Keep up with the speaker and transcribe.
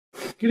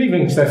Good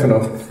evening, Stefano.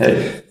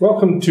 Hey.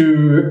 Welcome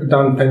to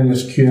Dan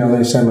Peña's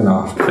QLA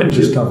Seminar. Thank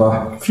you. Just have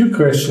a few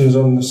questions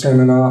on the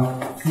seminar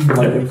I'd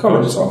like your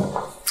comments on.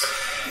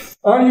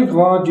 Are you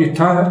glad you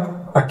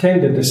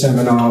attended the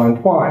seminar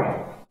and why?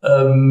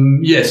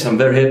 Yes, I'm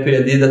very happy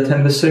I did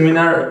attend the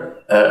seminar.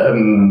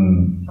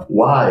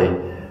 Why?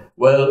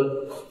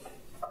 Well,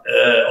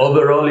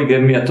 overall it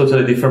gave me a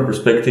totally different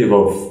perspective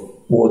of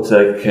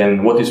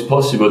what is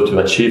possible to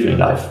achieve in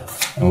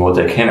life, and what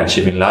I can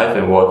achieve in life,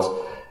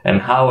 and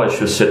how I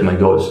should set my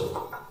goals.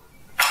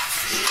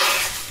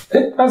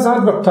 As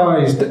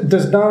advertised,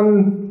 does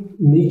Dan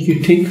make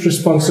you take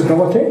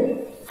responsibility?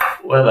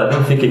 Well, I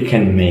don't think it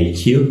can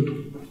make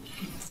you.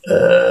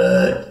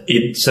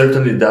 It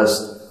certainly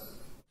does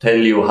tell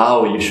you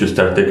how you should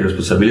start taking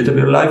responsibility of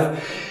your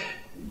life.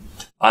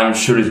 I'm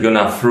sure it's going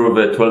to, through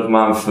the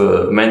 12-month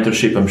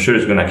mentorship, I'm sure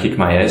it's going to kick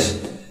my ass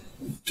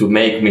to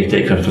make me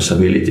take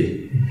responsibility.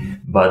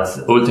 But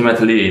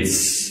ultimately, it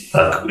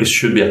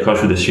should be a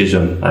conscious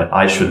decision.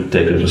 I should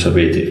take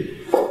responsibility.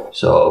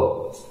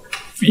 So,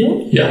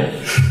 yeah.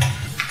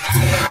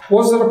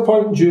 Was there a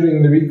point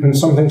during the week when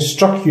something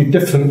struck you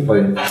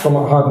differently from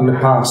what had in the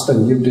past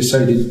and you've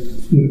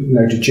decided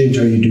now to change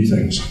how you do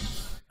things?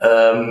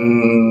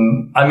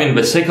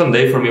 The second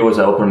day for me was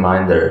an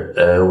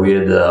open-minder. We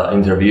had an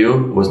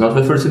interview. It was not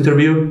the first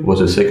interview. It was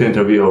the second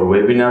interview or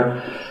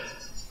webinar.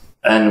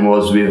 And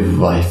was with,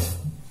 I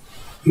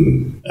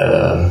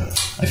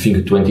think,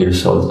 a 20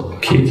 years old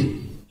kid.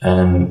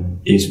 And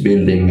he's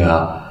building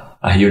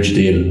a huge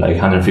deal, like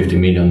 150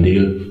 million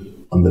deal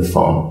on the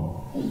phone.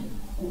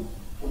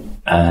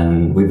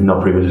 And with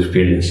no previous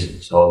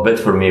experience. So that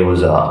for me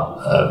was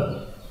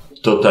a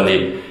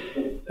totally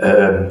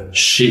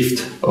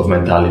shift of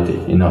mentality,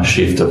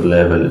 shift of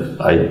level.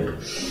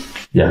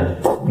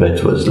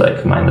 That was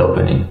like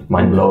mind-opening,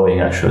 mind-blowing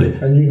actually.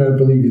 And you now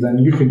believe then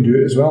you can do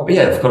it as well?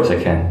 Yeah, of course I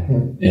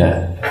can.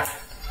 Yeah.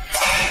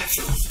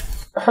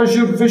 Has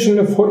your vision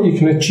of what you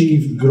can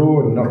achieve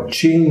grown or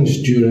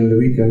changed during the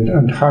weekend,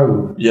 and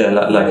how? Yeah,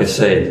 like I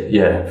said,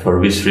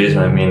 for this reason,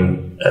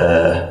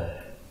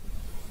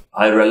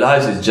 I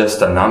realize it's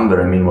just a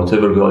number.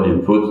 Whatever goal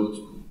you put,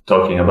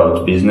 talking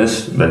about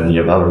business, when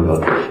you have a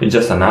goal, it's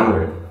just a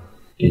number.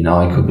 It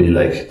could be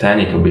like 10,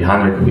 it could be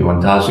 100, it could be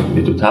 1,000, it could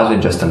be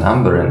 2,000, just a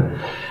number.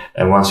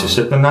 And once you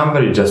set the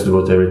number, you just do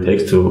whatever it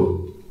takes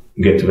to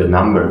get to that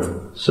number.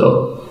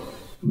 So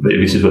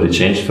this is what it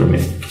changed for me.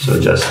 So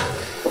just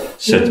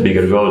set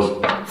bigger goals.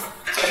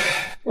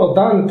 Well,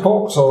 Dan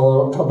talks a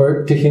lot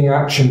about taking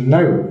action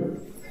now.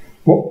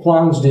 What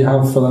plans do you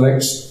have for the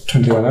next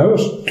 21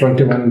 hours,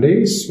 21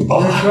 days?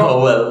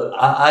 Well,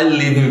 I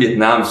live in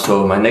Vietnam,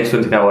 so my next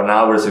 21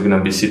 hours are going to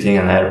be sitting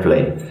in an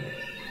airplane.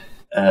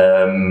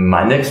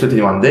 My next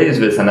 21 days,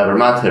 that's another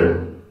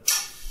matter.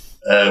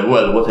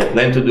 What I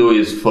plan to do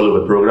is follow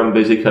the program,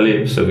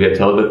 basically, so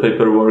get all the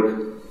paperwork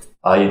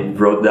I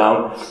wrote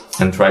down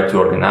and try to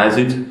organize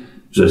it,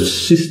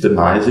 just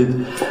systemize it,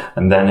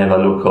 and then have a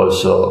look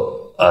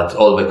also at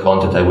all the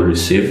content I will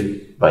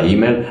receive by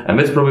email, and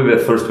that's probably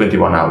the first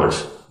 21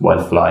 hours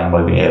while flying,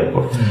 while being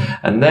airport.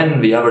 And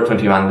then the other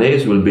 21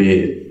 days will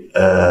be,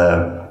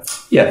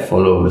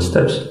 follow the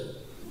steps.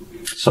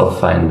 So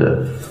find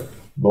the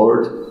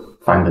board,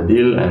 find the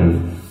deal,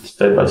 and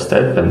step by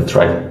step, and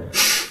try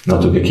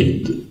not to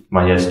kick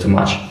my ass too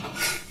much.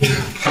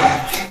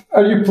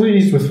 Are you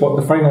pleased with what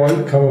the final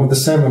outcome of the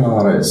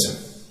seminar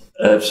is?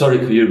 Sorry,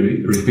 could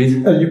you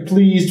repeat? Are you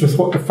pleased with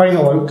what the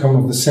final outcome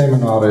of the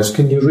seminar is?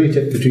 Can you rate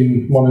it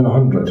between 1 and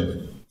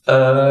 100?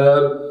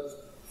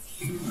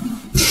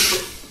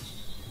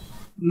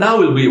 Now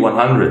will be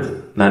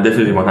 100. Now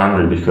definitely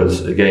 100,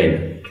 because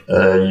again,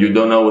 you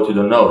don't know what you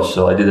don't know.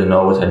 So I didn't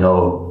know what I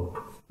know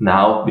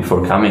now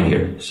before coming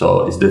here.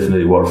 So it's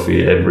definitely worth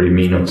it every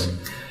minute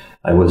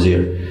I was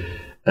here.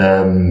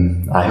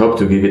 I hope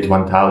to give it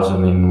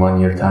 1,000 in 1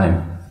 year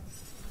time.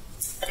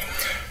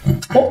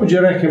 What would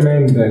you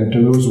recommend then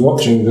to those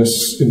watching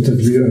this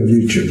interview on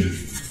YouTube?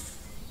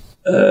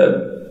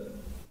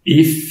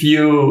 If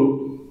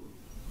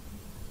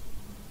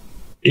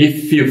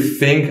you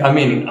think,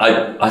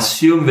 I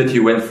assume that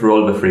you went through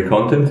all the free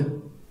content,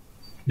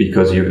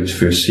 because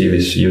if you see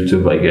this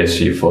YouTube, I guess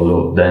you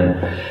follow then.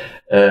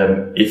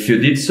 If you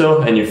did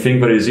so and you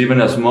think there is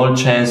even a small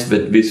chance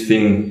that this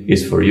thing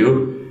is for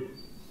you,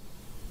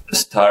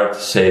 start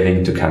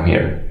saving to come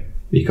here.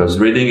 Because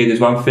reading it is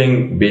one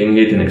thing, being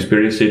it and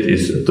experiencing it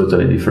is a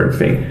totally different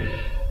thing.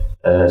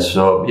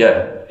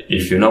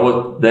 If you know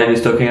what Dan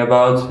is talking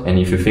about, and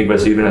if you think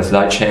there's even a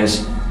slight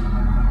chance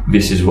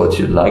this is what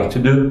you'd like to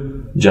do,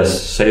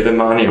 just save the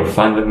money or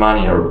find the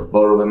money or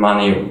borrow the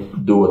money,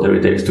 do whatever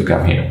it takes to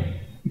come here.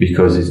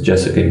 Because it's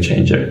just a game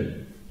changer.